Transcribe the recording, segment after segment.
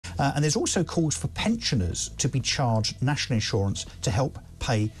And there's also calls for pensioners to be charged national insurance to help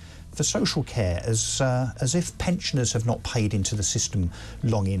pay for social care, as if pensioners have not paid into the system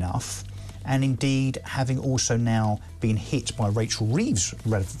long enough. And indeed, having also now been hit by Rachel Reeves'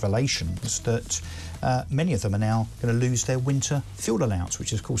 revelations that many of them are now going to lose their winter fuel allowance,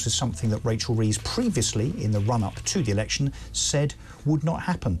 which of course is something that Rachel Reeves previously, in the run-up to the election, said would not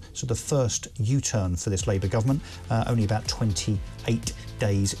happen. So the first U-turn for this Labour government, only about 28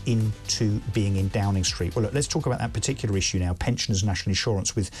 days into being in Downing Street. Well, look, let's talk about that particular issue now, pensioners' national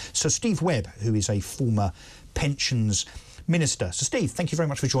insurance, with Sir Steve Webb, who is a former pensions minister. So Steve, thank you very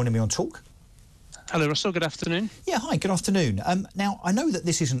much for joining me on Talk. Hello, Russell. Good afternoon. Yeah, hi, good afternoon. Now, I know that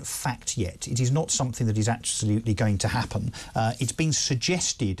this isn't fact yet. It is not something that is absolutely going to happen. It's been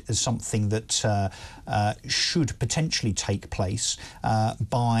suggested as something that should potentially take place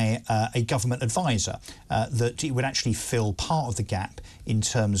by a government advisor, that it would actually fill part of the gap in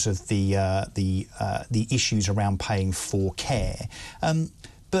terms of the issues around paying for care.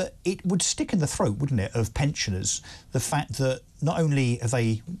 But it would stick in the throat, wouldn't it, of pensioners, the fact that not only have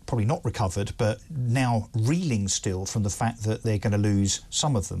they probably not recovered, but now reeling still from the fact that they're going to lose,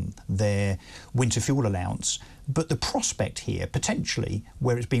 some of them, their winter fuel allowance. But the prospect here, potentially,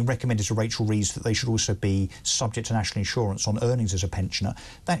 where it's being recommended to Rachel Reeves that they should also be subject to national insurance on earnings as a pensioner,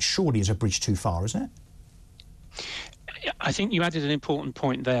 that surely is a bridge too far, isn't it? I think you added an important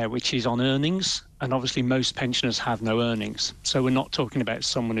point there, which is on earnings. And obviously most pensioners have no earnings. So we're not talking about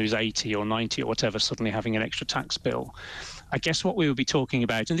someone who's 80 or 90 or whatever suddenly having an extra tax bill. I guess what we would be talking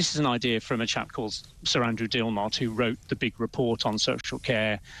about, and this is an idea from a chap called Sir Andrew Dilnot, who wrote the big report on social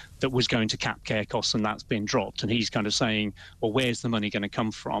care that was going to cap care costs, and that's been dropped. And he's kind of saying, well, where's the money going to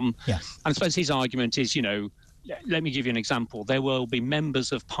come from? Yeah. And I suppose his argument is, you know, let me give you an example. There will be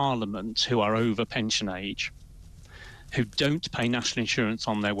members of Parliament who are over pension age, who don't pay national insurance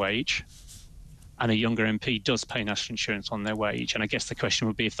on their wage, and a younger MP does pay national insurance on their wage. And I guess the question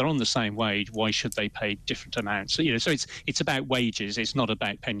would be, if they're on the same wage, why should they pay different amounts? So, you know, so it's about wages. It's not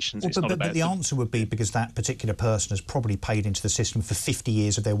about pensions. Well, but the answer would be because that particular person has probably paid into the system for 50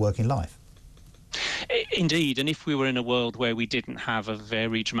 years of their working life. Indeed, and if we were in a world where we didn't have a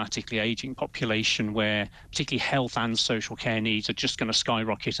very dramatically ageing population, where particularly health and social care needs are just going to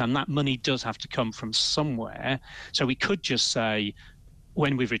skyrocket, and that money does have to come from somewhere, so we could just say,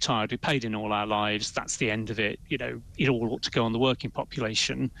 when we've retired, we paid in all our lives, that's the end of it, you know, it all ought to go on the working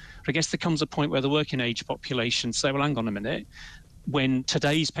population. But I guess there comes a point where the working age population say, well, hang on a minute, when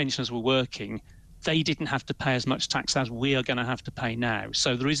today's pensioners were working, they didn't have to pay as much tax as we are going to have to pay now.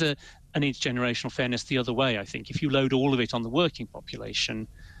 So there is an intergenerational fairness the other way, I think. If you load all of it on the working population,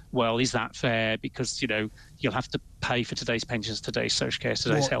 well, is that fair? Because, you know, you'll have to pay for today's pensions, today's social care,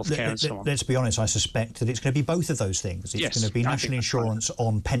 today's healthcare and so on. Let's be honest, I suspect that it's going to be both of those things. It's going to be national insurance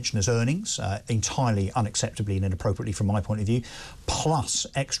on pensioners' earnings, entirely unacceptably and inappropriately from my point of view, plus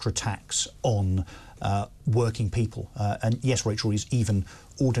extra tax on working people. And yes, Rachel, is even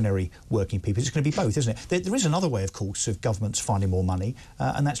ordinary working people. It's going to be both, isn't it? There is another way, of course, of governments finding more money,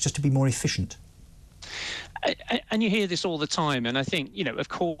 and that's just to be more efficient. And you hear this all the time, and I think, you know, of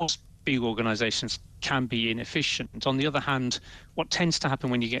course, big organisations can be inefficient. On the other hand, what tends to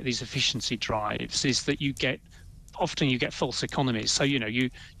happen when you get these efficiency drives is that often you get false economies. So, you know, you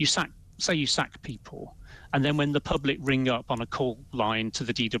sack people, and then when the public ring up on a call line to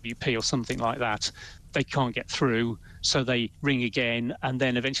the DWP or something like that, they can't get through, so they ring again, and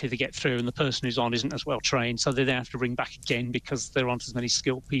then eventually they get through, and the person who's on isn't as well trained, so they then have to ring back again because there aren't as many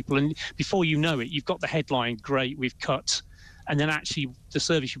skilled people. And before you know it, you've got the headline, great, we've cut, and then actually the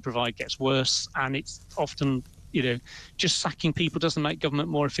service you provide gets worse, and it's often, you know, just sacking people doesn't make government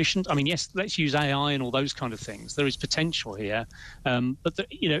more efficient. I mean, yes, let's use AI and all those kind of things. There is potential here. But,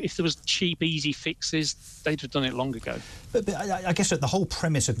 you know, if there was cheap, easy fixes, they'd have done it long ago. But I guess that the whole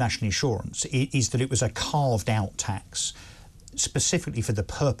premise of national insurance is that it was a carved-out tax specifically for the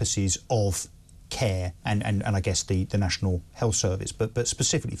purposes of care and I guess the National Health Service, but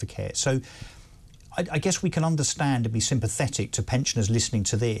specifically for care. So I guess we can understand and be sympathetic to pensioners listening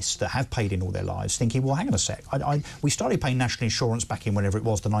to this that have paid in all their lives, thinking, well, hang on a sec, we started paying national insurance back in whenever it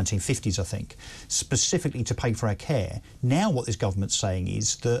was, the 1950s, I think, specifically to pay for our care. Now what this government's saying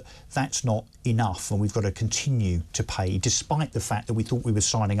is that that's not enough and we've got to continue to pay, despite the fact that we thought we were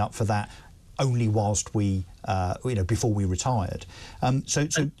signing up for that only whilst we, you know, before we retired. So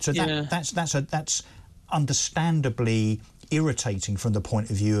that's understandably irritating from the point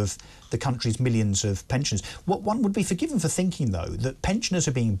of view of the country's millions of pensioners. What one would be forgiven for thinking, though, that pensioners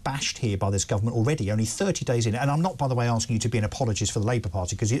are being bashed here by this government already, only 30 days in. And I'm not, by the way, asking you to be an apologist for the Labour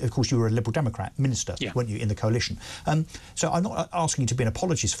Party, because, of course, you were a Liberal Democrat minister, weren't you, in the coalition? So I'm not asking you to be an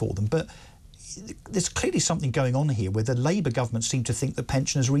apologist for them, but there's clearly something going on here where the Labour government seem to think that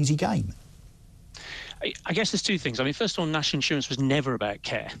pensioners are easy game. I guess there's two things. I mean, first of all, national insurance was never about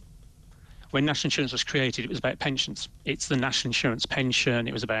care. When national insurance was created, it was about pensions. It's the national insurance pension.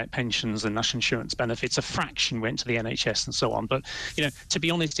 It was about pensions and national insurance benefits. A fraction went to the NHS and so on. But, you know, to be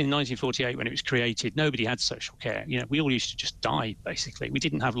honest, in 1948, when it was created, nobody had social care. You know, we all used to just die, basically. We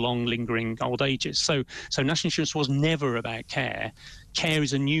didn't have long, lingering old ages. So national insurance was never about care. Care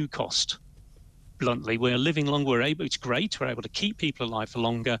is a new cost. Bluntly, we're living longer. It's great. We're able to keep people alive for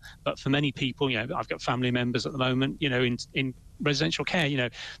longer. But for many people, you know, I've got family members at the moment, you know, in residential care, you know,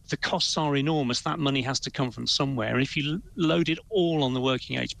 the costs are enormous. That money has to come from somewhere. And if you load it all on the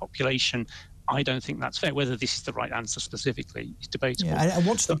working age population, I don't think that's fair. Whether this is the right answer specifically is debatable. Yeah, and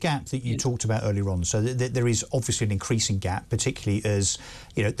what's the gap that you talked about earlier on? So there is obviously an increasing gap, particularly as,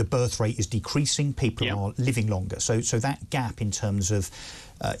 you know, the birth rate is decreasing, people are living longer. So that gap in terms of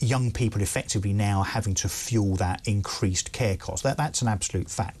young people effectively now having to fuel that increased care cost, that's an absolute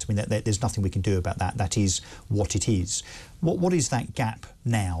fact. I mean, there's nothing we can do about that. That is what it is. What is that gap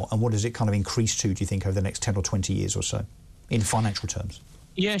now, and what does it kind of increase to, do you think, over the next 10 or 20 years or so, in financial terms?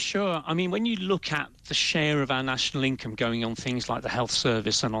 Yeah, sure. I mean, when you look at the share of our national income going on things like the health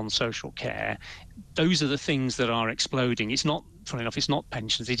service and on social care, those are the things that are exploding. It's not, funny enough, it's not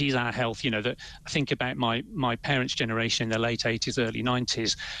pensions, it is our health. You know, that I think about my parents' generation in their late 80s, early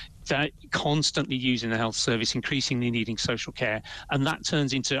 90s, they're constantly using the health service, increasingly needing social care. And that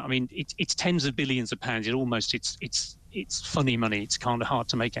turns into, I mean, it's tens of billions of pounds. It's funny money. It's kind of hard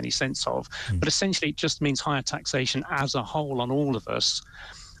to make any sense of. But essentially, it just means higher taxation as a whole on all of us.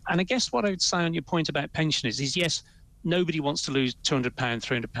 And I guess what I would say on your point about pensioners is, yes, nobody wants to lose £200,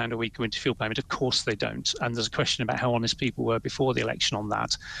 £300 a week winter fuel payment. Of course they don't. And there's a question about how honest people were before the election on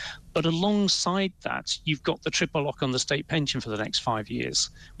that. But alongside that, you've got the triple lock on the state pension for the next 5 years,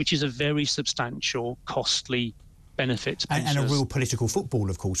 which is a very substantial, costly benefit to pensioners. And a real political football,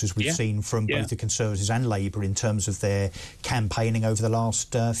 of course, as we've seen from both the Conservatives and Labour in terms of their campaigning over the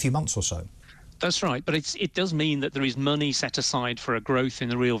last few months or so. That's right, but it does mean that there is money set aside for a growth in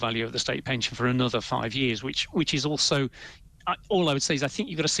the real value of the state pension for another 5 years, which is also, all I would say is I think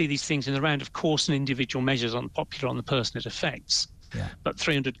you've got to see these things in the round. Of course, an individual measures on the person it affects, but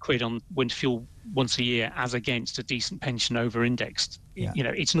 300 quid on winter fuel once a year as against a decent pension over-indexed, you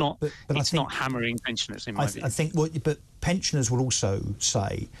know, it's not it's not hammering pensioners in my view. I think, but pensioners will also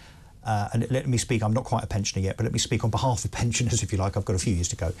say, and let me speak, I'm not quite a pensioner yet, but let me speak on behalf of pensioners, if you like, I've got a few years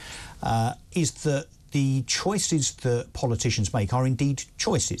to go, is that the choices that politicians make are indeed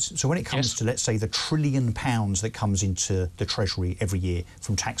choices. So when it comes to, let's say, the £1 trillion that comes into the Treasury every year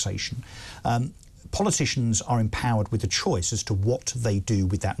from taxation, politicians are empowered with the choice as to what they do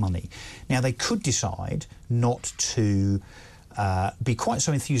with that money. Now, they could decide not to be quite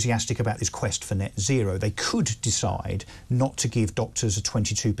so enthusiastic about this quest for net zero. They could decide not to give doctors a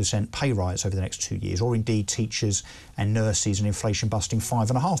 22% pay rise over the next 2 years, or indeed teachers and nurses an inflation-busting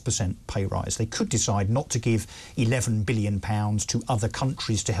 5.5% pay rise. They could decide not to give £11 billion to other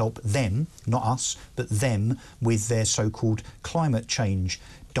countries to help them, not us, but them with their so-called climate change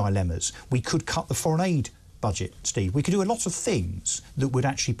dilemmas. We could cut the foreign aid budget, Steve. We could do a lot of things that would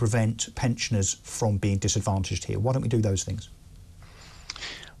actually prevent pensioners from being disadvantaged here. Why don't we do those things?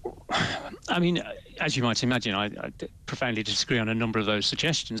 I mean, as you might imagine, I profoundly disagree on a number of those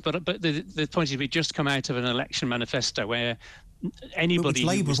suggestions. But the point is, we just come out of an election manifesto where anybody...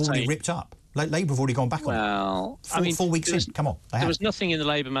 Labour have already ripped up. Labour have already gone back on it. Well, I mean, 4 weeks in, come on. There was nothing in the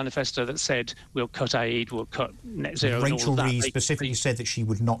Labour manifesto that said we'll cut aid, we'll cut net zero. Rachel Reeves specifically said that she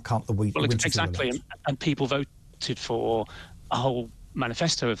would not cut the winter fuel allowance. Exactly, and people voted for a whole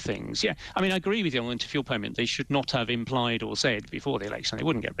manifesto of things. Yeah, I mean, I agree with you on winter fuel payment. They should not have implied or said before the election they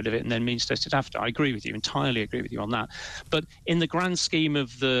wouldn't get rid of it and then means tested after. I agree with you, entirely agree with you on that. But in the grand scheme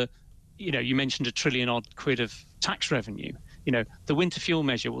of the, you know, you mentioned £1 trillion odd of tax revenue. You know, the winter fuel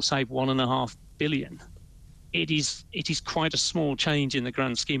measure will save £1.5 billion. It is quite a small change in the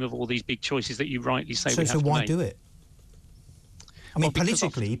grand scheme of all these big choices that you rightly say we have to make. So why do it? I mean,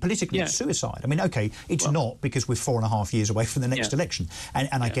 politically, it's suicide. I mean, OK, it's not, because we're 4.5 years away from the next election. And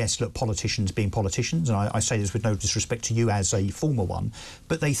I guess, look, politicians being politicians, and I say this with no disrespect to you as a former one,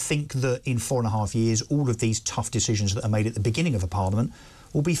 but they think that in 4.5 years, all of these tough decisions that are made at the beginning of a parliament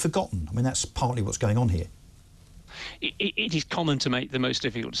will be forgotten. I mean, that's partly what's going on here. it is common to make the most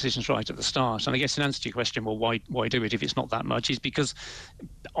difficult decisions right at the start. And I guess in answer to your question, well, why do it if it's not that much, is because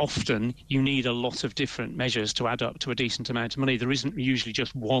often you need a lot of different measures to add up to a decent amount of money. There isn't usually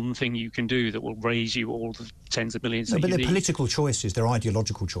just one thing you can do that will raise you all the tens of millions. No, but they're political choices, they're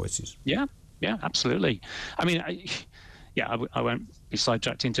ideological choices. Yeah, absolutely. I mean, I won't be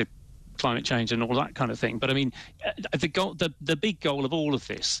sidetracked into climate change and all that kind of thing. But I mean, the big goal of all of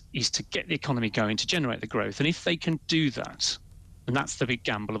this is to get the economy going, to generate the growth. And if they can do that, and that's the big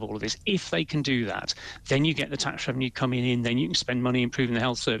gamble of all of this, if they can do that, then you get the tax revenue coming in, then you can spend money improving the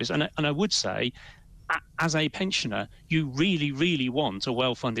health service. And I would say, as a pensioner, you really, really want a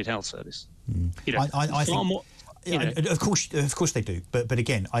well-funded health service. You know, I think... Of course they do, but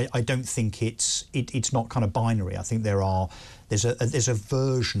again, I don't think it's not kind of binary. I think there's a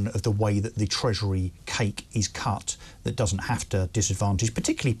version of the way that the Treasury cake is cut that doesn't have to disadvantage,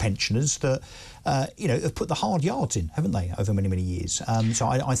 particularly pensioners that have put the hard yards in, haven't they, over many years. So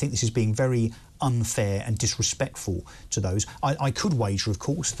I think this is being very unfair and disrespectful to those. I could wager, of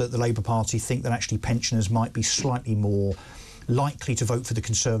course, that the Labour Party think that actually pensioners might be slightly more likely to vote for the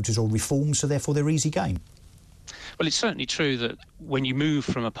Conservatives or Reform, so therefore they're easy game. Well, it's certainly true that when you move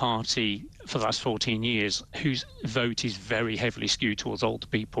from a party for the last 14 years whose vote is very heavily skewed towards older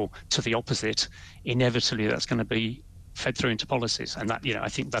people to the opposite, inevitably that's going to be fed through into policies. And that, I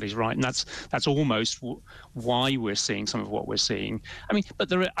think that is right. And that's almost why we're seeing some of what we're seeing. I mean,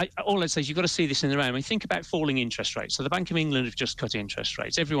 but all I'd say is you've got to see this in the round. I mean, think about falling interest rates. So the Bank of England have just cut interest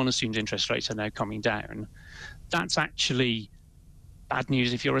rates. Everyone assumes interest rates are now coming down. That's actually bad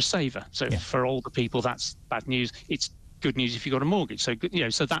news if you're a saver. So for older people, that's bad news. It's good news if you've got a mortgage. So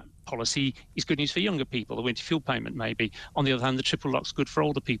so that policy is good news for younger people. The winter fuel payment maybe. On the other hand, the triple lock's good for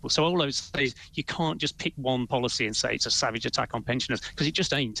older people. So all I would say is you can't just pick one policy and say it's a savage attack on pensioners, because it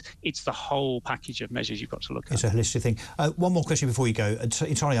just ain't. It's the whole package of measures you've got to look at. It's a holistic thing. One more question before you go,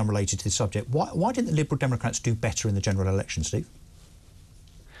 entirely unrelated to this subject. Why didn't the Liberal Democrats do better in the general election, Steve?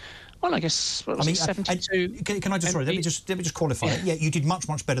 Well, I guess 72. Can I just let me just qualify it. Yeah, you did much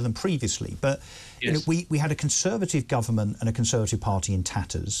better than previously, but we had a Conservative government and a Conservative Party in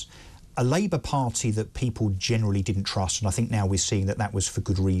tatters, a Labour Party that people generally didn't trust, and I think now we're seeing that was for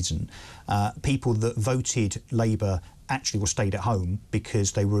good reason. People that voted Labour actually stayed at home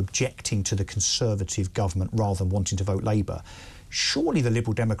because they were objecting to the Conservative government rather than wanting to vote Labour. Surely the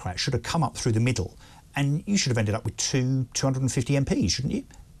Liberal Democrats should have come up through the middle, and you should have ended up with 250 MPs, shouldn't you?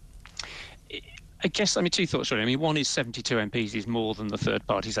 I guess, two thoughts really. I mean, one is 72 MPs is more than the third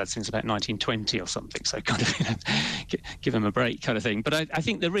party's had since about 1920 or something. So kind of, give them a break kind of thing. But I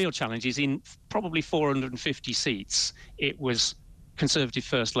think the real challenge is in probably 450 seats, it was Conservative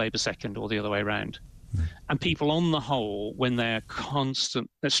first, Labour second, or the other way around. And people on the whole, when they're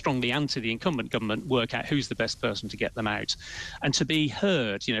strongly anti the incumbent government, work out who's the best person to get them out. And to be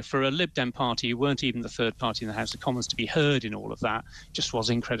heard, for a Lib Dem party who weren't even the third party in the House of Commons, to be heard in all of that just was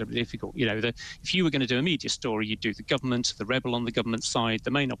incredibly difficult. If you were going to do a media story, you'd do the government, the rebel on the government side,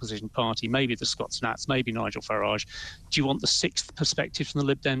 the main opposition party, maybe the Scots Nats, maybe Nigel Farage. Do you want the sixth perspective from the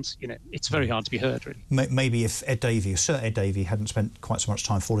Lib Dems? It's very hard to be heard, really. Maybe if Sir Ed Davey hadn't spent quite so much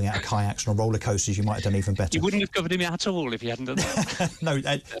time falling out of kayaks and on roller coasters, you might have done even better. You wouldn't have covered him at all if you hadn't done that. No,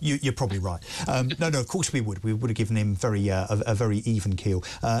 you're probably right. No, of course we would. We would have given him a very even keel.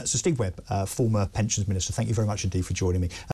 So Steve Webb, former Pensions Minister, thank you very much indeed for joining me.